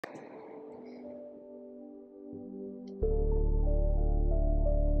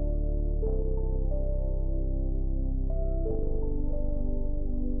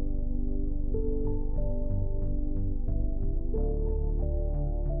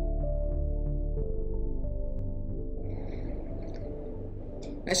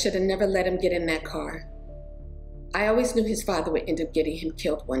I should have never let him get in that car. I always knew his father would end up getting him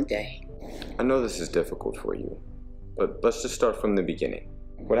killed one day. I know this is difficult for you, but let's just start from the beginning.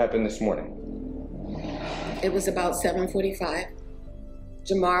 What happened this morning? It was about 7:45.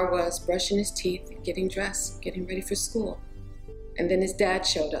 Jamar was brushing his teeth, getting dressed, getting ready for school. And then his dad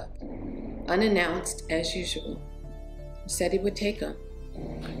showed up, unannounced as usual. He said he would take him.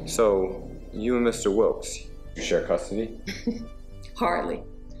 So, you and Mr. Wilkes, you share custody? Hardly.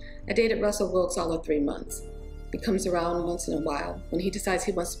 I dated Russell Wilkes all of 3 months. He comes around once in a while when he decides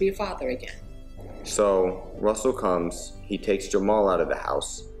he wants to be a father again. So, Russell comes, he takes Jamal out of the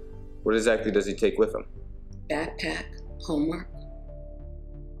house. What exactly does he take with him? Backpack, homework,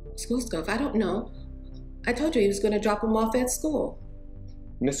 school stuff. I don't know. I told you he was going to drop him off at school.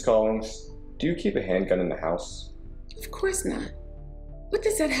 Miss Collins, do you keep a handgun in the house? Of course not. What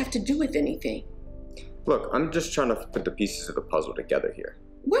does that have to do with anything? Look, I'm just trying to put the pieces of the puzzle together here.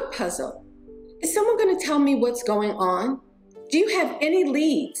 What puzzle? Is someone going to tell me what's going on? Do you have any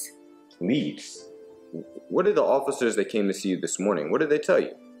leads? Leads? What did the officers that came to see you this morning, what did they tell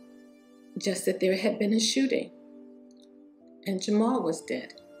you? Just that there had been a shooting. And Jamal was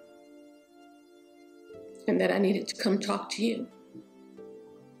dead. And that I needed to come talk to you.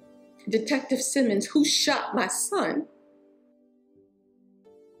 Detective Simmons, who shot my son,